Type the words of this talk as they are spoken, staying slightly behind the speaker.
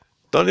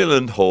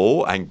Donnellan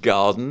Hall and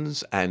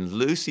Gardens, and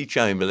Lucy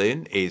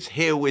Chamberlain is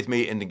here with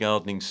me in the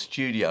gardening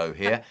studio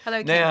here.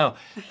 Hello, Ken.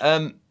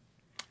 Now,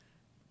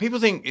 people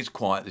think it's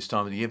quiet this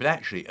time of the year, but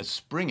actually, as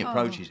spring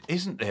approaches,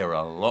 isn't there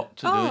a lot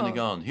to do in the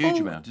garden? Huge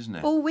amount, isn't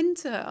there? All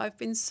winter, I've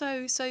been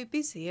so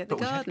busy at the But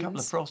we've gardens. had a couple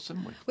of frosts,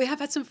 haven't we? We have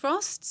had some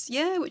frosts,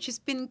 yeah, which has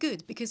been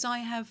good because I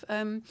have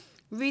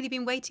really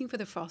been waiting for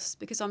the frosts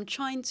because I'm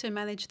trying to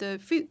manage the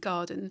fruit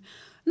garden.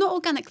 Not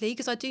organically,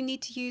 because I do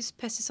need to use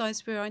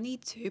pesticides where I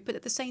need to, but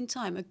at the same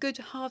time, a good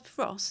hard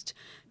frost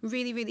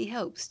really, really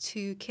helps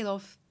to kill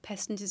off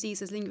pests and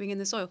diseases lingering in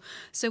the soil.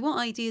 So what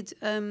I did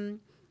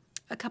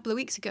a couple of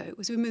weeks ago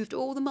was removed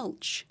all the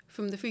mulch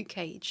from the fruit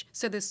cage,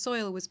 so the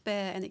soil was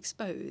bare and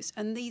exposed,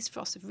 and these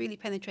frosts have really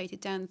penetrated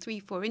down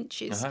 3-4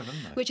 inches,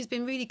 which has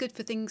been really good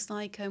for things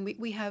like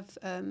we have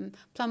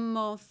plum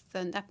moth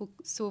and apple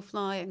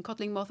sawfly and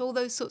codling moth, all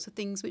those sorts of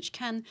things which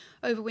can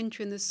overwinter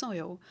in the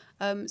soil.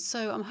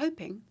 So I'm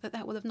hoping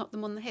that will have knocked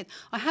them on the head.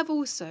 I have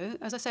also,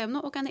 as I say, I'm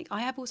not organic,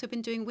 I have also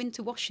been doing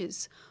winter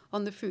washes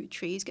on the fruit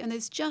trees, and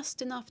there's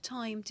just enough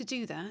time to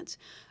do that.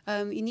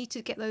 You need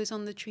to get those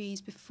on the trees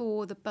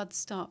before the buds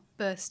start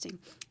bursting.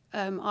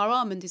 Our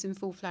almond is in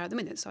full flower at the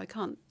minute, so I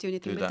can't do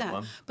anything with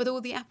that. But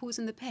all the apples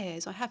and the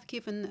pears I have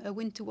given a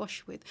winter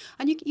wash with.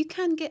 And you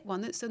can get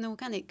one that's an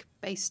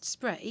organic-based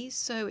spray,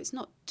 so it's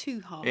not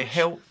too harsh. It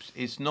helps.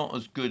 It's not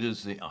as good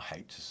as I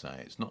hate to say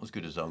it, it's not as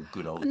good as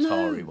good old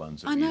tarry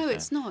ones. I know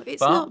it's not.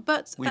 It's not.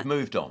 But we've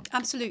moved on.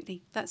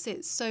 Absolutely, that's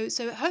it.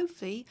 So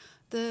hopefully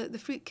the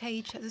fruit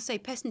cage, as I say,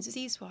 pest and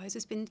disease-wise,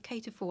 has been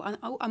catered for. And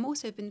I'm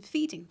also been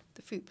feeding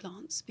the fruit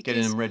plants. Because,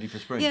 getting them ready for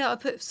spring. Yeah, I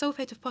put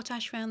sulphate of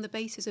potash around the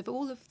bases of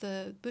all of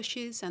the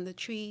bushes and the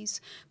trees,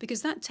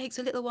 because that takes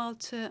a little while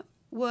to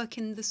work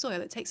in the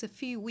soil. It takes a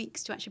few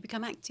weeks to actually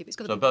become active. It's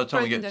got to be by the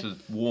time we get to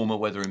warmer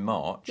weather in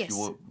March, yes,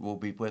 we'll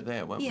be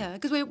there, won't we? Yeah,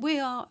 because we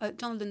are at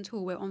Donnellan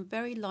Hall, we're on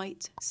very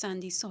light,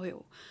 sandy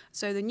soil.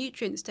 So the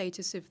nutrient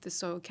status of the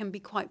soil can be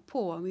quite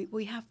poor.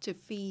 We have to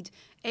feed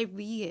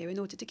every year in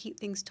order to keep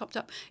things topped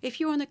up. If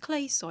you're on a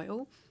clay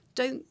soil,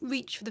 don't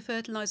reach for the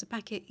fertiliser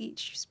packet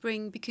each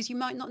spring because you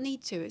might not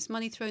need to. It's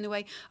money thrown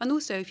away. And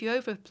also, if you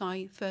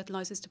over-apply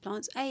fertilisers to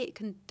plants, it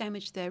can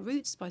damage their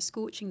roots by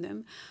scorching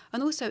them.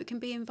 And also, it can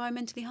be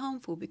environmentally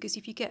harmful because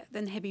if you get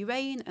then heavy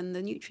rain and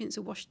the nutrients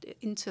are washed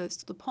into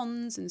the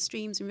ponds and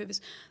streams and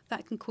rivers,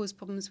 that can cause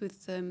problems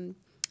with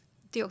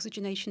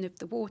deoxygenation of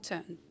the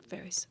water and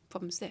various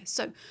problems there.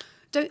 So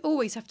don't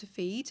always have to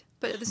feed,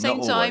 but at the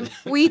same time,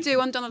 we do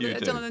on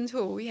Donnellan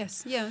Hall,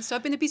 yes. Yeah, so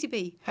I've been a busy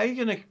bee. How are you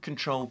going to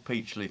control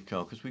peach leaf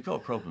curl? Because we've got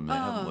a problem there,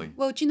 haven't we?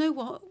 Well, do you know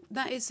what?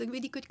 That is a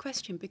really good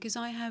question because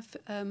I have,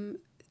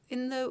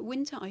 in the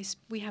winter,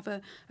 we have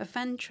a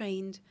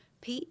fan-trained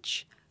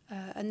peach,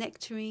 a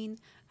nectarine,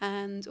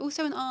 and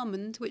also an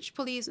almond, which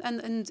probably is,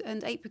 and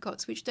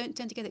apricots, which don't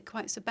tend to get it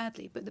quite so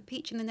badly. But the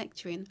peach and the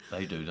nectarine,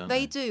 they do, don't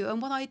they? They do.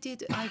 And what I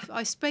did,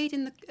 I sprayed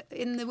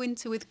in the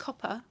winter with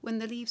copper when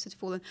the leaves had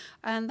fallen,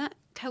 and that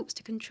helps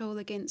to control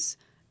against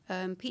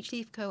peach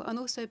leaf curl and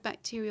also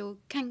bacterial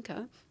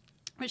canker,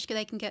 which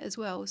they can get as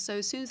well. So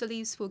as soon as the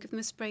leaves fall, give them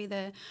a spray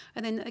there,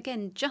 and then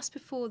again just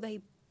before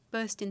they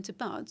burst into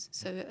buds.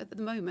 So at the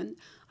moment,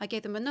 I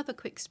gave them another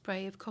quick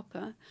spray of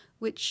copper,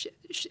 which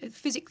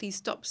physically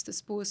stops the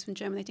spores from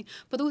germinating.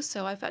 But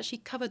also, I've actually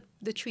covered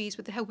the trees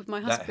with the help of my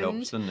husband. That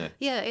helps, doesn't it?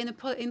 Yeah, in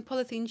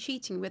polythene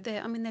sheeting.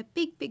 They're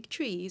big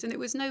trees, and it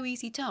was no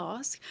easy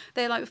task.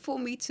 They're like 4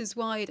 meters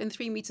wide and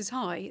 3 meters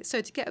high.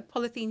 So to get a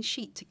polythene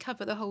sheet to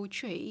cover the whole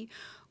tree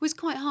was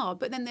quite hard,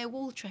 but then they're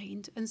wall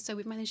trained, and so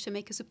we've managed to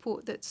make a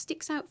support that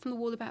sticks out from the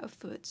wall about a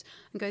foot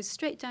and goes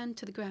straight down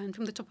to the ground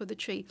from the top of the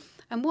tree.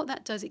 And what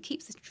that does, it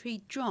keeps the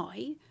tree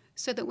dry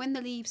so that when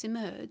the leaves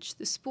emerge,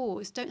 the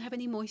spores don't have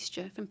any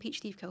moisture from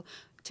peach leaf curl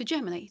to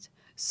germinate.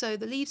 So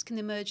the leaves can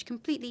emerge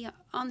completely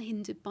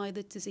unhindered by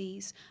the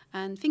disease,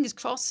 and fingers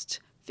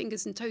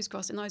and toes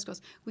crossed and eyes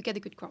crossed, we get a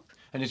good crop.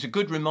 And it's a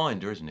good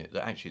reminder, isn't it,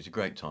 that actually it's a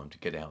great time to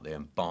get out there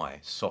and buy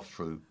soft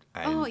fruit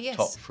and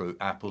top fruit,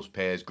 apples,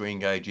 pears,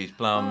 greengages,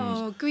 plums.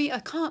 Oh,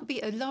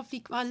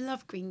 I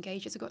love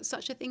greengages. I've got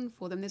such a thing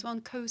for them. There's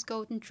one Coast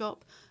Golden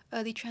Drop,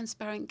 early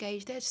transparent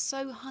gauge. They're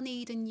so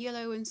honeyed and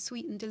yellow and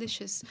sweet and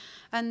delicious.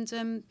 And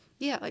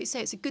like you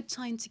say, it's a good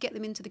time to get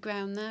them into the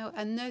ground now.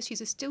 And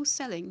nurseries are still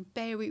selling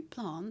bare root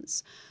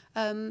plants.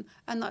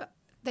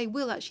 They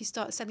will actually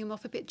start selling them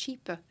off a bit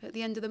cheaper at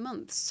the end of the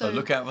month. So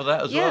look out for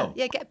that as well.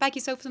 Yeah, bag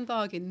yourself some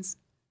bargains.